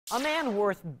A man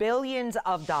worth billions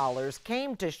of dollars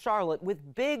came to Charlotte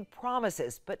with big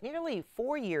promises, but nearly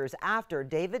 4 years after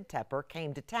David Tepper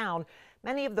came to town,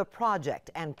 many of the project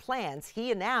and plans he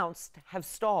announced have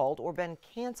stalled or been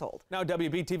canceled. Now,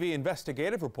 WBTV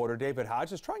investigative reporter David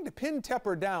Hodge is trying to pin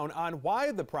Tepper down on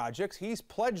why the projects he's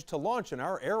pledged to launch in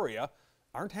our area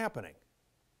aren't happening.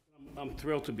 I'm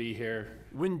thrilled to be here.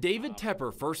 When David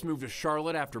Tepper first moved to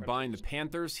Charlotte after buying the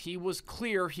Panthers, he was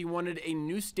clear he wanted a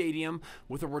new stadium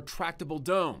with a retractable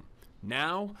dome.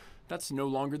 Now, that's no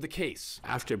longer the case.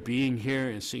 After being here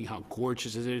and seeing how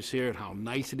gorgeous it is here and how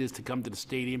nice it is to come to the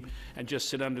stadium and just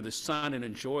sit under the sun and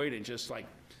enjoy it and just like...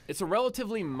 It's a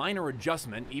relatively minor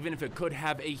adjustment, even if it could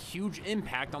have a huge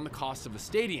impact on the cost of a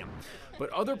stadium. But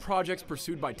other projects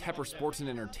pursued by Tepper Sports and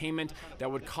Entertainment that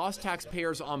would cost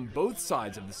taxpayers on both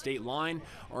sides of the state line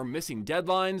are missing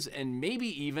deadlines and maybe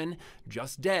even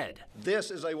just dead.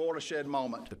 This is a watershed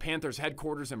moment. The Panthers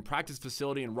headquarters and practice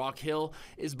facility in Rock Hill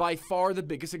is by far the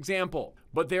biggest example.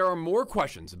 But there are more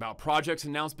questions about projects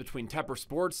announced between Tepper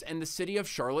Sports and the city of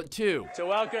Charlotte, too. To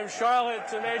welcome Charlotte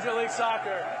to Major League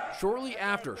Soccer. Shortly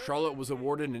after Charlotte was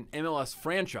awarded an MLS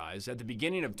franchise at the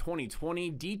beginning of 2020,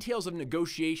 details of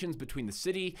negotiations between the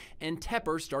city and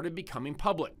Tepper started becoming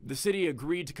public. The city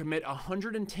agreed to commit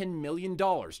 $110 million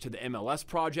to the MLS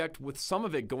project, with some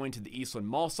of it going to the Eastland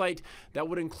Mall site that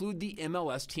would include the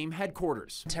MLS team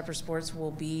headquarters. Tepper Sports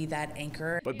will be that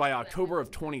anchor. But by October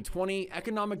of 2020,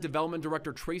 Economic Development Director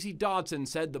Tracy Dodson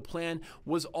said the plan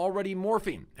was already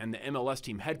morphing and the MLS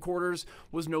team headquarters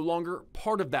was no longer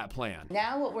part of that plan.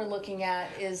 Now what we're looking at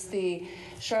is the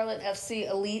Charlotte FC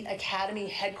Elite Academy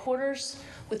headquarters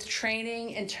with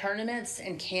training and tournaments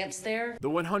and camps there. The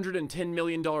 $110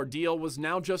 million deal was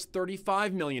now just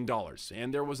 $35 million,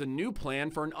 and there was a new plan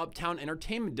for an Uptown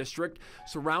entertainment district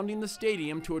surrounding the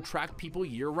stadium to attract people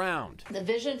year-round. The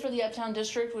vision for the Uptown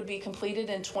district would be completed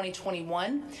in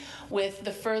 2021, with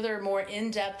the further, more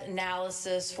in-depth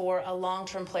analysis for a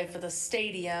long-term play for the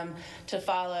stadium to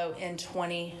follow in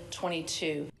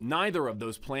 2022. Neither of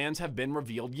those plans have been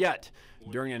revealed yet.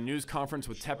 During a news conference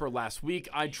with Tepper last week,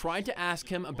 I tried to ask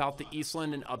him about the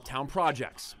Eastland and Uptown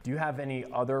projects. Do you have any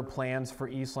other plans for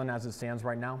Eastland as it stands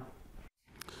right now?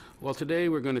 Well, today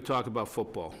we're going to talk about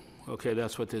football. Okay,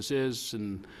 that's what this is,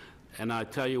 and I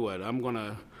tell you what,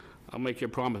 I'll make you a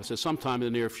promise that sometime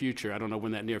in the near future, I don't know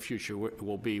when that near future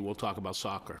will be, we'll talk about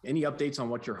soccer. Any updates on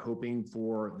what you're hoping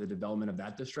for the development of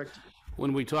that district?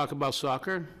 When we talk about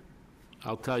soccer,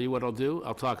 I'll tell you what I'll do.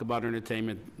 I'll talk about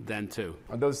entertainment then too.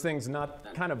 Are those things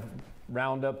not kind of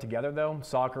round up together though?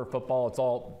 Soccer, football, it's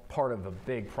all part of a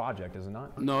big project, is it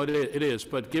not? No, it is.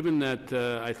 But given that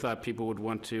I thought people would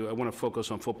want to, I want to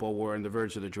focus on football. We're on the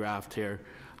verge of the draft here.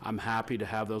 I'm happy to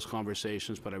have those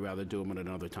conversations, but I'd rather do them at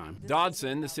another time.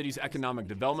 Dodson, the city's economic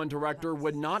development director,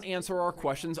 would not answer our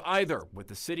questions either, with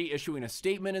the city issuing a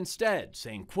statement instead,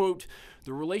 saying, quote,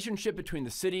 "The relationship between the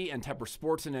city and Tepper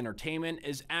Sports and Entertainment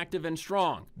is active and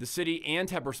strong. The city and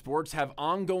Tepper Sports have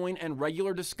ongoing and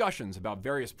regular discussions about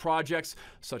various projects,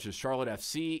 such as Charlotte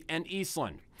FC and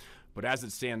Eastland. But as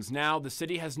it stands now, the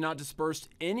city has not dispersed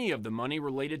any of the money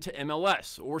related to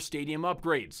MLS or stadium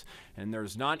upgrades, and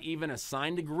there's not even a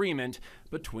signed agreement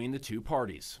between the two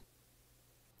parties."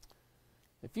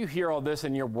 If you hear all this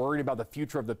and you're worried about the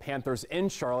future of the Panthers in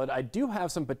Charlotte, I do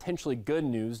have some potentially good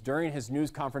news. During his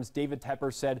news conference, David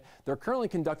Tepper said they're currently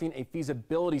conducting a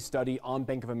feasibility study on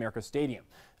Bank of America Stadium.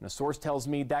 And a source tells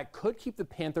me that could keep the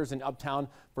Panthers in Uptown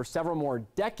for several more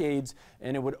decades,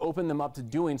 and it would open them up to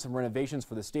doing some renovations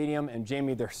for the stadium. And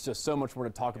Jamie, there's just so much more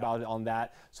to talk about on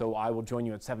that, so I will join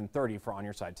you at 7:30 for On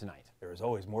Your Side tonight. There is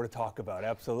always more to talk about.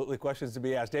 Absolutely. Questions to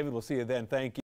be asked. David, we'll see you then. Thank you.